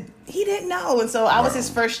that he didn't know. And so I was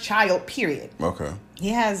his first child, period. Okay. He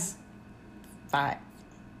has five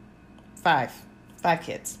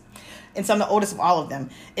kids. And so I'm the oldest of all of them.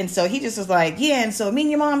 And so he just was like, yeah, and so me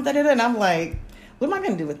and your mom, da-da-da. And I'm like, what am I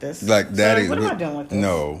going to do with this? Like, Daddy, what am I doing with this?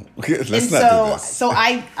 No, let's not do this. So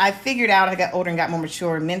I figured out, I got older and got more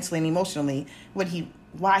mature mentally and emotionally,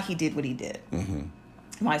 why he did what he did. Mm-hmm.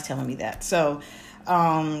 Why he's telling me that. So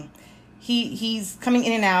he's coming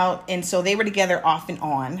in and out. And so they were together off and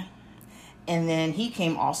on. And then he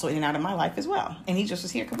came also in and out of my life as well. And he just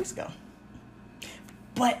was here a couple weeks ago.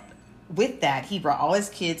 But with that, he brought all his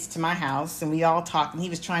kids to my house and we all talked, and he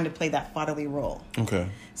was trying to play that fatherly role. Okay.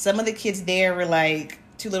 Some of the kids there were like,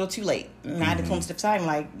 too little, too late. And I had to pull them to the side. I'm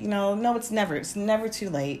like, no, it's never too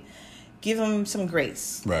late. Give him some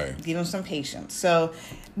grace. Right. Give him some patience. So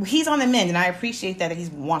he's on the mend, and I appreciate that he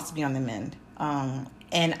wants to be on the mend.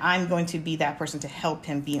 And I'm going to be that person to help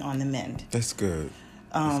him be on the mend. That's good.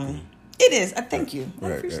 It is. Thank you.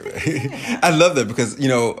 Right. I love that because,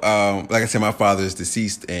 like I said, my father is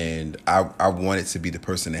deceased, and I wanted to be the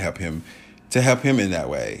person to help him in that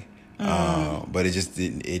way. But it just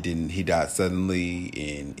didn't. He died suddenly,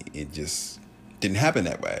 and it just didn't happen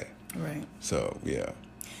that way. Right. So, yeah.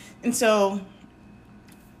 And so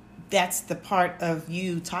that's the part of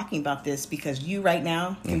you talking about this, because you right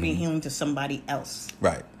now can be healing to somebody else.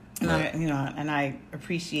 Right. And I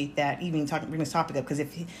appreciate that, even bring this topic up, because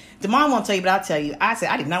if Damon won't tell you, but I'll tell you. I said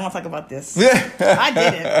I did not want to talk about this. I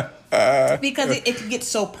didn't, because it gets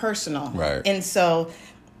so personal, right? And so,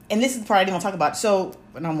 and this is the part I didn't want to talk about. So,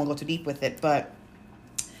 and I won't go too deep with it. But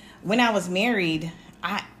when I was married,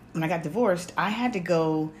 when I got divorced, I had to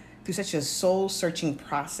go through such a soul searching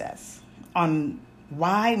process on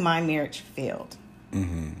why my marriage failed,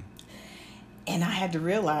 and I had to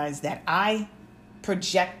realize that I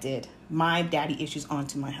projected my daddy issues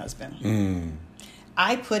onto my husband.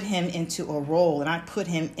 I put him into a role, and I put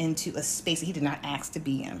him into a space that he did not ask to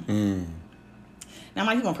be in. Now,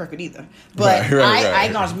 he wasn't perfect either, but I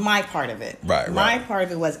acknowledge my part of it. My part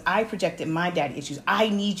of it was I projected my daddy issues. I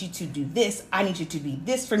need you to do this. I need you to be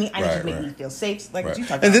this for me. I need you to make me feel safe. Like what you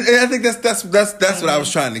talking about. And I think that's what I was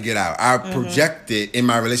trying to get out. I projected in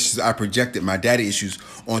my relationships. I projected my daddy issues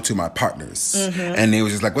onto my partners, and they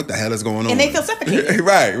was just like, "What the hell is going on?" And they feel suffocated.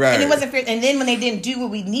 Right. And it wasn't fair. And then when they didn't do what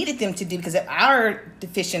we needed them to do because of our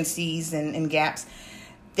deficiencies and gaps,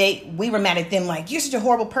 we were mad at them, like, you're such a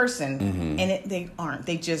horrible person. And they aren't.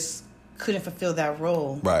 They just couldn't fulfill that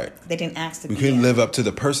role. Right. They didn't ask to be. We couldn't live up to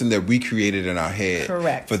the person that we created in our head.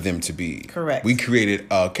 Correct. For them to be. Correct. We created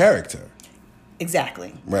a character.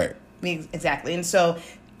 Exactly. Right. Exactly. And so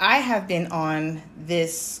I have been on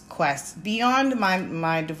this quest beyond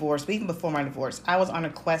my divorce, but even before my divorce. I was on a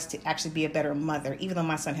quest to actually be a better mother. Even though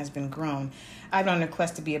my son has been grown, I've been on a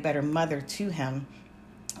quest to be a better mother to him.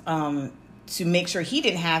 To make sure he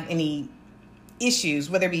didn't have any issues,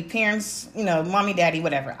 whether it be parents, mommy, daddy,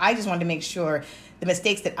 whatever. I just wanted to make sure the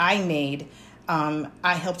mistakes that I made, I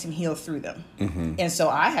helped him heal through them. And so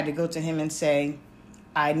I had to go to him and say,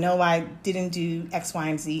 I know I didn't do X, Y,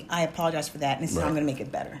 and Z. I apologize for that. And this is how I'm going to make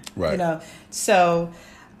it better. Right. So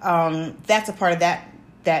that's a part of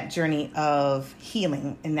that journey of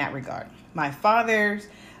healing in that regard. My father's,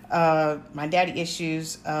 my daddy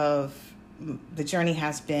issues of the journey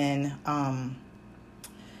has been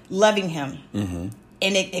loving him and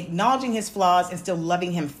acknowledging his flaws and still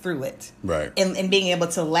loving him through it. Right. And being able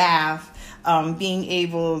to laugh, being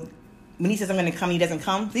able, when he says I'm going to come, he doesn't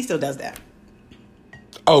come, he still does that.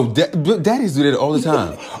 Oh, daddies do that all the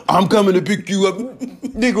time. I'm coming to pick you up.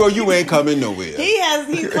 Negro, you ain't coming nowhere. He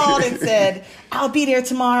called and said, I'll be there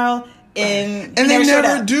tomorrow. And they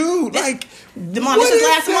never do. Like, this is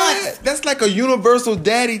last month. That's like a universal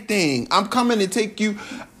daddy thing. I'm coming to take you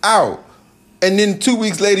out. And then 2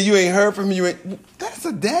 weeks later, you ain't heard from me. That's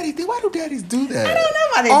a daddy thing. Why do daddies do that? I don't know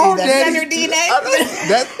why they do that. Is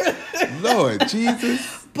that your DNA? Lord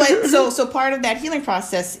Jesus. But so part of that healing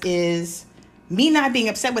process is me not being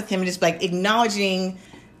upset with him and just like acknowledging,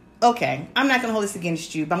 okay, I'm not going to hold this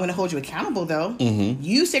against you, but I'm going to hold you accountable though. Mm-hmm.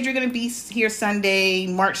 You said you're going to be here Sunday,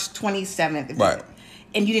 March 27th. Right.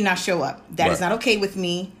 And you did not show up. That is not okay with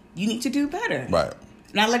me. You need to do better. Right.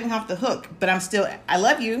 Not letting him off the hook, but I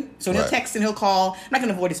love you. So he'll text and he'll call. I'm not going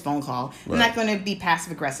to avoid his phone call. Right. I'm not going to be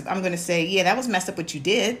passive aggressive. I'm going to say, yeah, that was messed up what you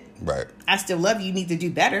did. Right. I still love you. You need to do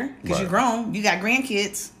better because you're grown. You got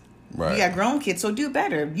grandkids. Right. You got grown kids, so do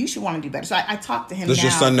better. You should want to do better. So I talk to him. Does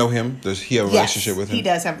your son know him? Does he have a relationship with him? He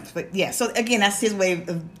does have. But yeah. So again, that's his way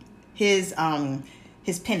of his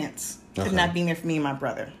penance of not being there for me and my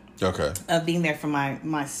brother. Okay. Of being there for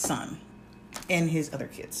my son and his other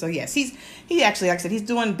kids. So yes, he actually, like I said, he's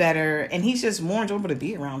doing better, and he's just more enjoyable to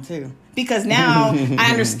be around too. Because now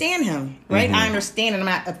I understand him, right? Mm-hmm. I understand, and I'm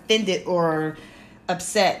not offended or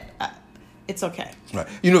upset. It's okay. Right.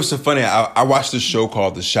 You know, it's so funny. I watched this show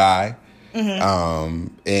called The Chi. Mm-hmm.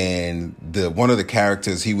 And one of the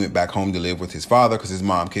characters, he went back home to live with his father because his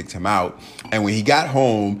mom kicked him out. And when he got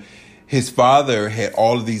home, his father had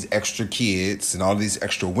all of these extra kids and all of these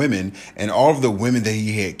extra women, and all of the women that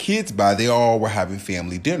he had kids by, they all were having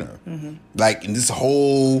family dinner. Mm-hmm. Like in this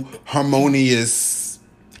whole harmonious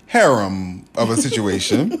harem of a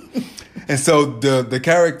situation. And so the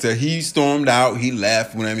character, he stormed out, he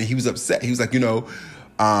left. He was upset. He was like,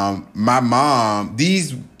 my mom,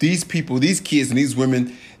 these people, these kids and these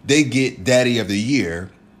women, they get Daddy of the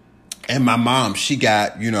Year. And my mom, she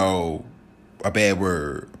got, a bad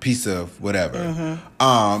word, a piece of whatever.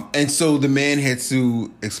 Mm-hmm. And so the man had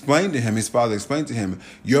to explain to him, his father explained to him,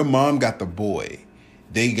 your mom got the boy,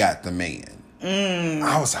 they got the man.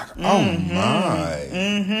 I was like, oh my.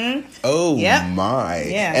 Mm-hmm. Oh my.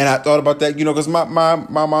 Yeah. And I thought about that, because my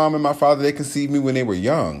mom and my father, they conceived me when they were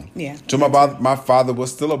young. Yeah. So my father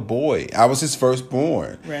was still a boy. I was his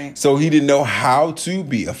firstborn. Right. So he didn't know how to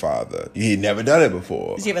be a father. He had never done it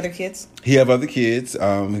before. Does he have other kids? He have other kids.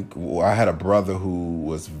 I had a brother who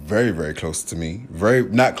was very, very close to me.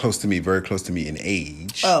 Not close to me, very close to me in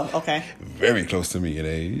age. Oh, okay. Very close to me in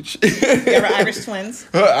age. You ever Irish twins?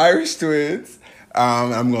 Irish twins.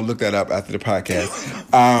 I'm going to look that up after the podcast.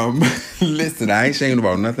 Listen, I ain't saying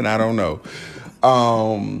about nothing I don't know.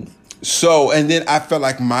 And then I felt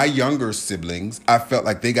like my younger siblings, I felt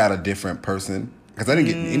like they got a different person because I didn't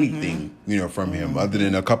get anything, from him other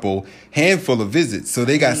than a handful of visits. So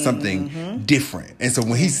they got something different. And so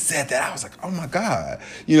when he said that, I was like, oh my God.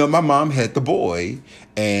 My mom had the boy,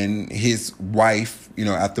 and his wife,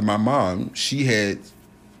 after my mom, she had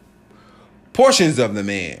portions of the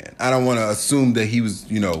man. I don't want to assume that he was,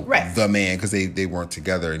 the man because they weren't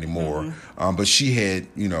together anymore. Mm-hmm. But she had,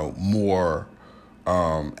 more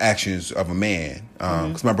actions of a man.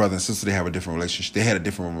 Because my brother and sister, they have a different relationship. They had a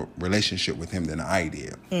different relationship with him than I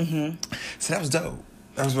did. Mm-hmm. So that was dope.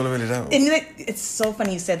 That was really, really dope. And it's so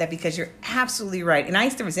funny you said that because you're absolutely right. And I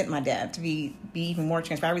used to resent my dad, to be even more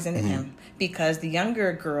transparent. I resented him because the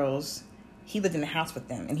younger girls, he lived in the house with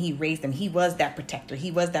them and he raised them. He was that protector.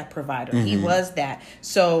 He was that provider. Mm-hmm. He was that.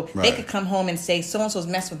 So they could come home and say, so-and-so's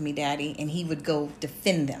messed with me, Daddy. And he would go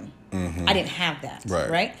defend them. Mm-hmm. I didn't have that.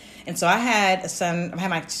 Right. And so I had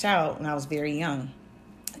my child when I was very young.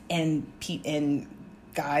 And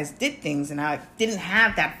guys did things. And I didn't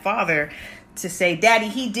have that father to say, Daddy,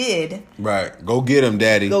 he did. Right. Go get him,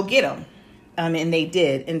 Daddy. Go get him. And they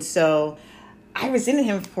did. And so I resented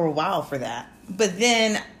him for a while for that. But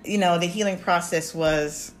then, the healing process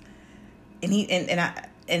was, and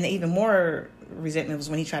even more resentment was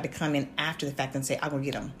when he tried to come in after the fact and say, "I'm gonna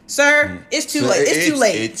get him, sir. It's too late. It's too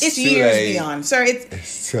late. It's years beyond, sir.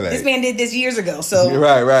 It's too late. This man did this years ago. So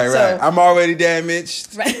right. I'm already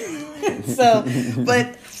damaged. Right. So,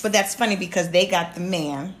 but that's funny because they got the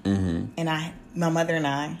man, and my mother and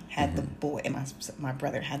I had the boy, and my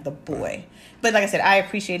brother had the boy. But like I said, I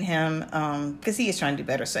appreciate him because he is trying to do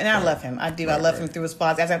better. So, and I love him. I do. I love him through his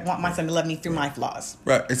flaws, as I want my son to love me through my flaws.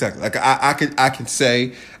 Right. Exactly. Like I can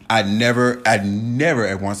say I never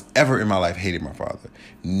at once ever in my life hated my father.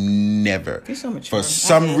 Never. You're so mature. For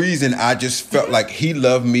some reason, I just felt like he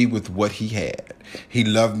loved me with what he had. He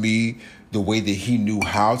loved me the way that he knew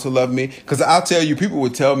how to love me. Because I'll tell you, people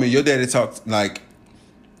would tell me, your daddy talks about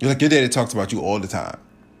you all the time.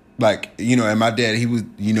 Like, you know, and my dad, he was,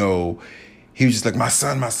 you know, he was just like, my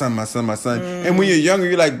son, my son, my son, my son. And when you're younger,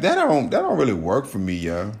 you're like, that don't really work for me,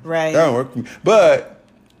 yo. Right. That don't work for me. But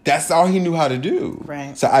that's all he knew how to do.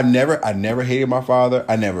 Right. So I never hated my father.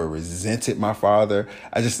 I never resented my father.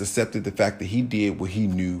 I just accepted the fact that he did what he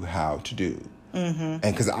knew how to do. And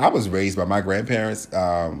because I was raised by my grandparents, you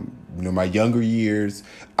know, my younger years,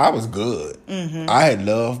 I was good. I had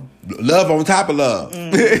love on top of love.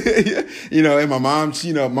 You know, and my mom,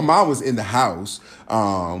 my mom was in the house.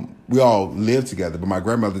 We all lived together, but my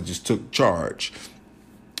grandmother just took charge.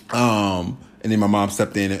 And then my mom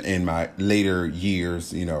stepped in my later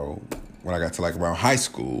years, you know, when I got to like around high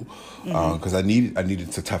school, because I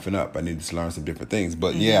needed to toughen up. I needed to learn some different things.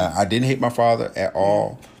 But yeah, I didn't hate my father at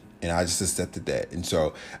all. And I just accepted that. And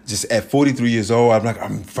so just at 43 years old,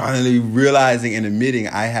 I'm finally realizing and admitting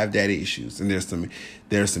I have daddy issues. And there's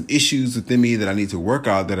some issues within me that I need to work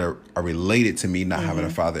out that are related to me not having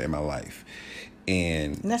a father in my life.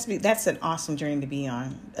 And that's an awesome journey to be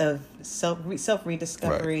on, of self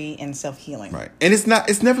rediscovery and self healing. Right, and it's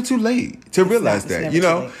never too late to realize that, you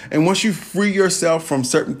know. And once you free yourself from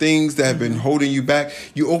certain things that have been holding you back,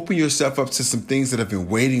 you open yourself up to some things that have been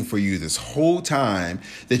waiting for you this whole time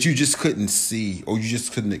that you just couldn't see or you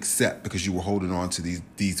just couldn't accept because you were holding on to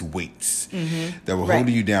these weights that were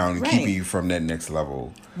holding you down and keeping you from that next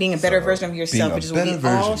level. Being a better version of yourself, which is what we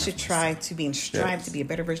all should try to be and strive to be a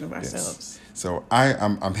better version of ourselves. So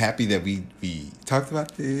I'm happy that we talked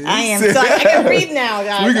about this. I am. So I can breathe now,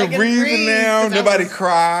 guys. We can breathe now. Nobody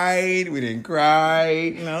cried. We didn't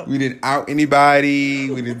cry. Nope. We didn't out anybody.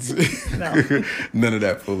 We didn't. None of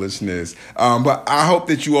that foolishness. But I hope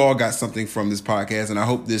that you all got something from this podcast, and I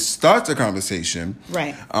hope this starts a conversation.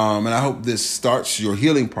 Right. And I hope this starts your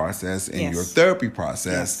healing process and your therapy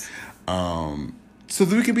process. So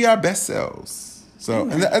that we can be our best selves. So,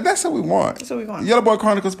 and that's what we want. That's what we want. Yellow Boy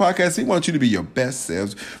Chronicles podcast, we want you to be your best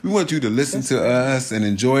selves. We want you to listen to us and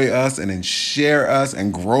enjoy us and then share us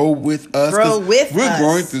and grow with us. We're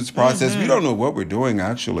growing through this process. We don't know what we're doing,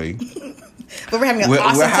 actually. But we're having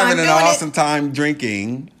an awesome time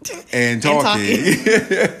drinking and talking.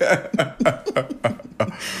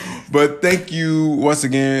 But thank you once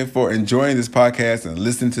again for enjoying this podcast and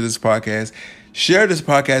listening to this podcast. Share this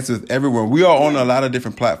podcast with everyone. We are on a lot of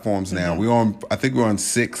different platforms now. I think we're on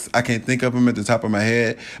 6. I can't think of them at the top of my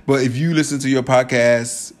head. But if you listen to your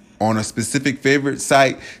podcast on a specific favorite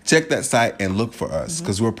site, check that site and look for us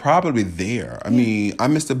because we're probably there. I mean,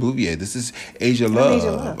 I'm Mr. Bouvier. This is Asia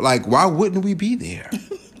Love. Like, why wouldn't we be there?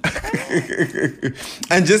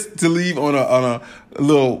 And just to leave on a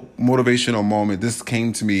little motivational moment, this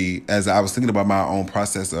came to me as I was thinking about my own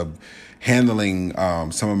process of handling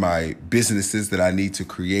some of my businesses that I need to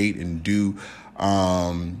create and do.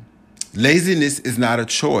 Laziness is not a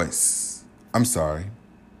choice. I'm sorry.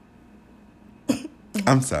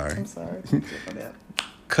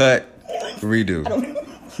 Cut, redo.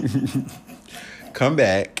 Come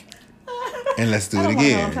back, and let's do it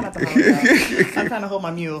again. I'm trying to hold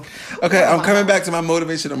my mule. Okay, I'm coming back to my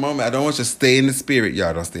motivational moment. I don't want you to stay in the spirit.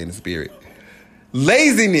 Y'all don't stay in the spirit.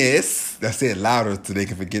 Laziness, I say it louder so they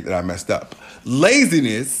can forget that I messed up.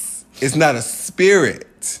 Laziness is not a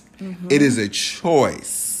spirit. It is a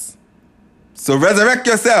choice. So resurrect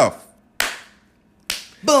yourself.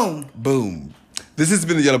 Boom. Boom. This has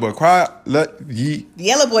been the Yellow Boy The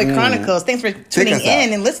Yellow Boy Chronicles. Thanks for tuning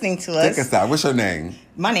in and listening to us. Take us out. What's your name?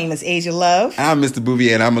 My name is Asia Love. I'm Mr.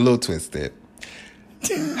 Bouvier, and I'm a little twisted.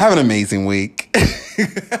 Have an amazing week.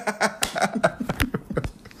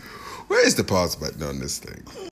 Where is the pause button on this thing?